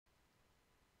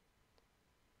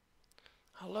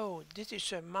Hello, this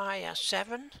is Maya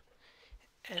 7,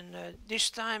 and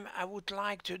this time I would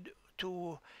like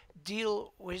to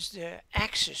deal with the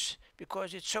axis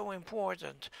because it's so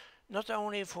important, not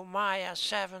only for Maya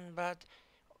 7 but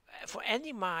for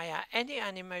any Maya, any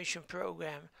animation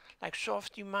program like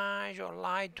Softimage or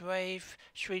Lightwave,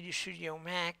 3D Studio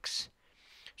Max.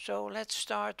 So let's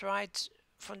start right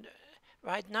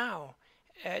now.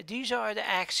 These are the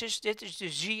axes. This is the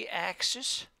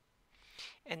z-axis,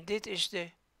 and this is the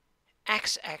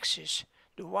x-axis.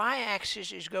 The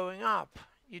y-axis is going up.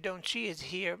 You don't see it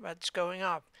here, but it's going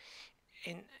up.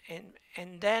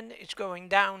 And then it's going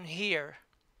down here.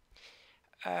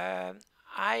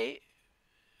 I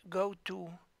go to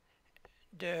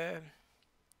the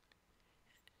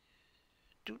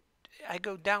I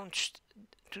go down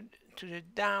to the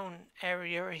down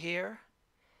area here,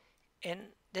 and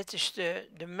that is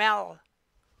the mel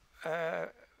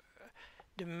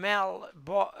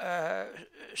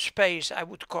space, I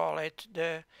would call it,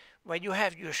 where you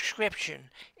have your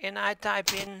description, and I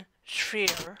type in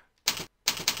sphere.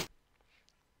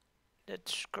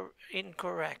 That's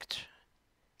incorrect.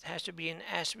 It has to be an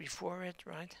S before it,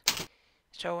 right?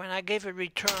 So when I give a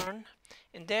return,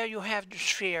 and there you have the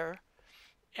sphere,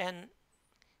 and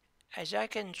as I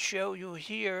can show you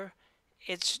here,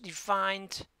 it's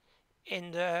defined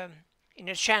in the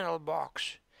channel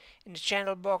box. In the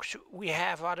channel box we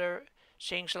have other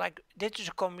things like this is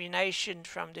a combination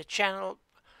from the channel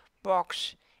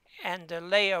box and the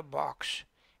layer box.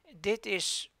 This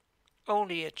is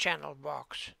only a channel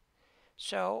box.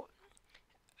 So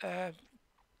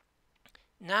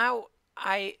now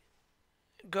I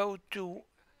go to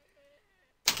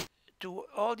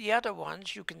all the other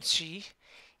ones you can see,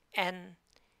 and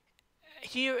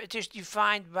here it is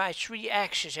defined by three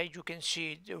axes, as you can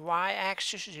see, the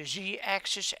y-axis, the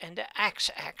z-axis and the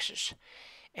x-axis.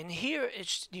 And here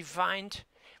it's defined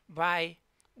by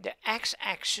the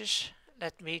x-axis.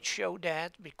 Let me show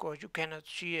that because you cannot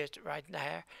see it right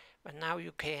there, but now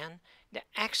you can. The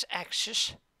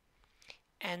x-axis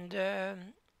and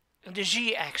the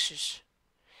z-axis.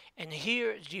 And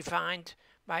here it's defined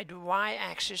by the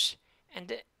y-axis and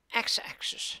the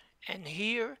x-axis. And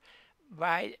here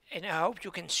and I hope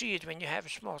you can see it when you have a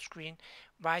small screen,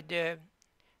 by the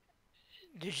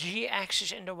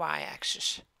z-axis and the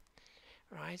y-axis,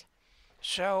 right?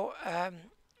 So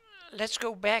let's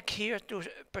go back here to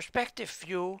perspective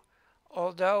view,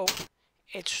 although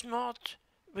it's not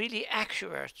really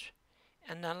accurate,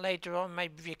 and then later on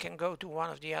maybe we can go to one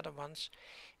of the other ones.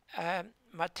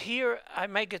 But here I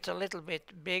make it a little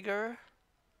bit bigger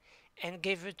and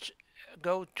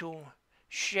go to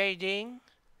shading.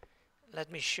 Let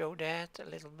me show that a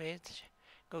little bit.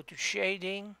 Go to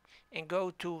shading and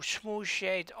go to smooth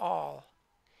shade all.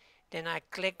 Then I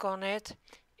click on it,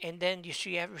 and then you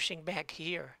see everything back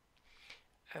here.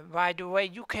 By the way,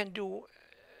 you can do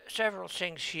several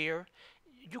things here.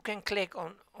 You can click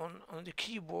on the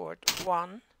keyboard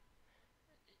 1.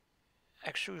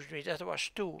 Excuse me, that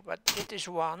was 2, but it is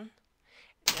 1.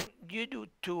 Then you do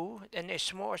 2, then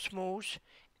it's more smooth,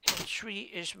 and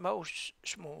 3 is most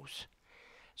smooth.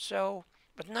 So,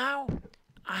 but now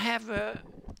I have a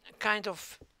kind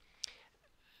of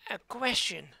a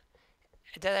question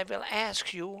that I will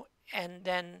ask you, and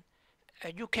then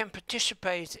you can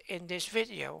participate in this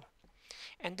video.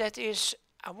 And that is,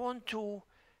 I want to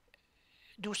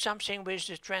do something with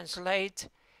the translate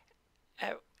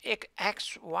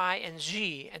X, Y, and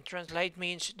Z. And translate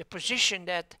means the position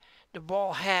that the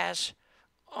ball has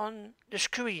on the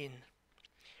screen.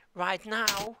 Right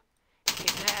now,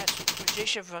 it has the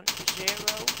position from 0,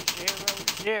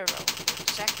 0, 0,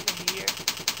 exactly here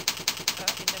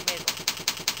in the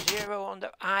middle. 0 on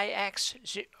the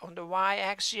I-axis, on the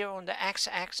Y-axis, 0 on the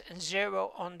X-axis, and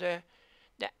 0 on the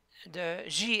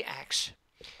Z-axis.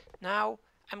 Now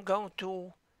I'm going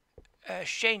to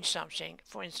change something.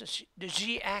 For instance, the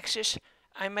Z-axis,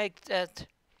 I make that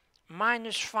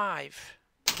 -5,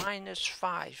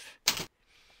 -5.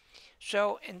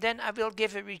 So, and then I will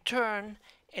give a return,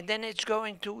 and then it's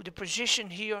going to the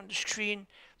position here on the screen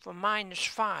for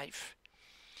 -5.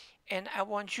 And I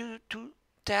want you to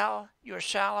tell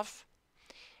yourself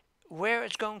where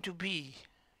it's going to be,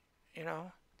 you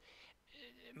know,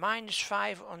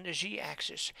 -5 on the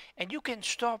z-axis. And you can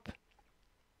stop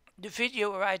the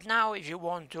video right now if you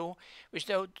want to, with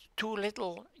those two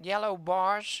little yellow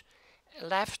bars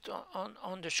left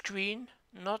on the screen,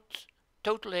 not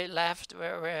totally left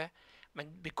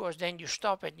because then you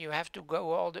stop it, you have to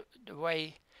go all the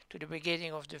way to the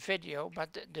beginning of the video,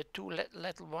 but the two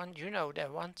little ones, you know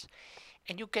that ones,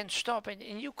 and you can stop it,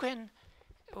 and you can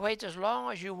wait as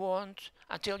long as you want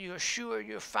until you're sure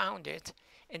you found it,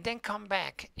 and then come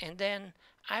back, and then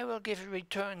I will give a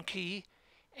return key,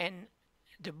 and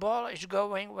the ball is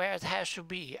going where it has to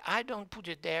be. I don't put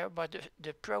it there, but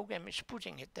the program is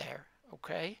putting it there,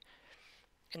 okay?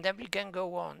 And then we can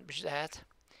go on with that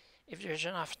if there's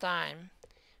enough time.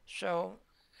 So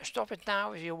stop it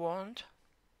now if you want.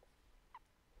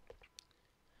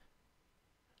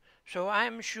 So I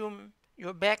assume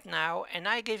you're back now, and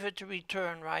I give it a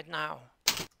return right now.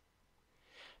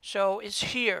 So it's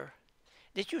here.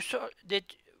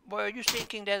 Were you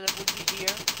thinking that it would be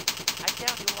here? I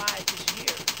tell you why it is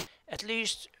here. At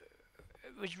least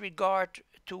with regard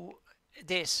to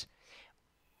this.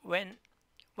 When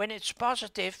it's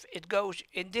positive, it goes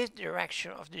in this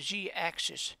direction of the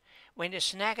z-axis. When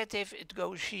it's negative, it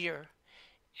goes here.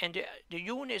 And the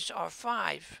units are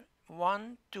 5.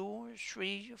 1, 2,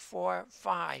 3, 4,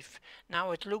 5.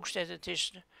 Now it looks that it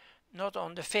is not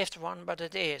on the 5th one, but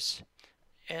it is.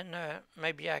 And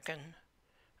maybe I can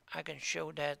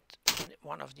show that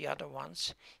one of the other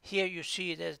ones. Here you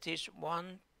see that it is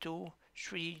 1, 2,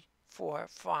 3, 4,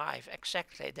 5,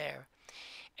 exactly there.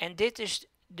 And this is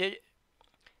the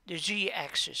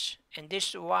z-axis, and this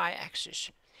is the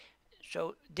y-axis.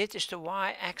 So this is the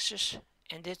y-axis,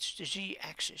 and this is the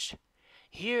z-axis.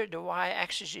 Here the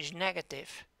y-axis is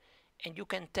negative, and you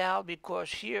can tell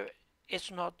because here it's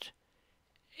not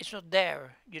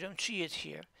there. You don't see it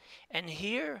here. And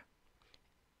here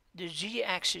the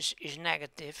z-axis is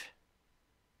negative.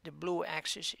 The blue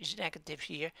axis is negative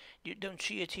here. You don't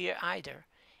see it here either.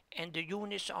 And the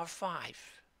units are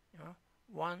 5. You know?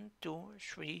 1, 2,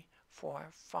 3, 4,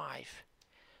 5.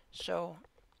 So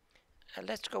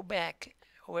let's go back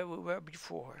where we were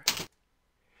before.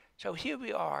 So here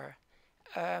we are.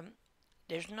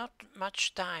 There's not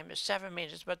much time, 7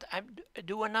 minutes, but I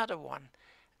do another one.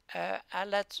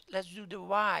 Let's do the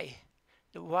y.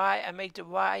 The y, I make the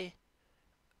y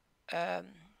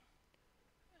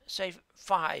say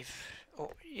 5.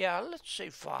 Oh yeah, let's say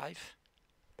 5.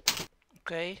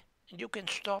 Okay, and you can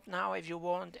stop now if you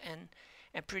want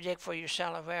and predict for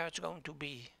yourself where it's going to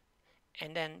be.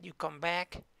 And then you come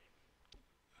back.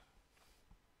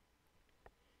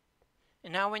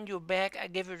 And now when you're back, I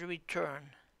give it a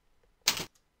return.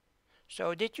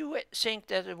 So did you think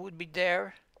that it would be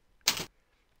there? The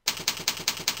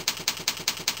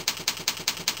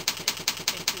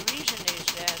reason is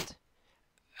that,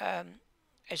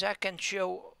 as I can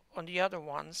show on the other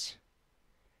ones,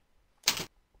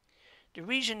 the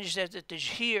reason is that it is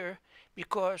here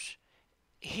because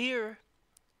here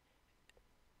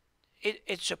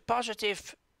it's a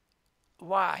positive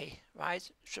y, right?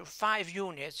 So 5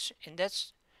 units, and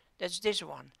that's this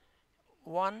one.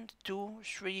 1, 2,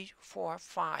 3, 4,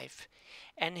 5.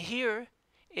 And here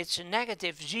it's a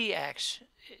negative z-axis.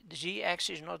 The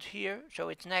z-axis is not here, so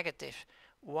it's negative.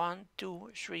 1,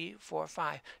 2, 3, 4,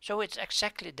 5. So it's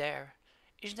exactly there.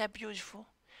 Isn't that beautiful?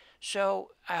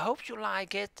 So I hope you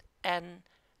like it, and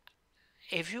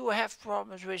if you have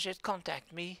problems with it,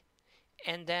 contact me,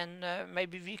 and then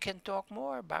maybe we can talk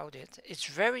more about it. It's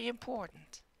very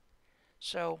important.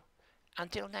 So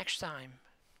until next time.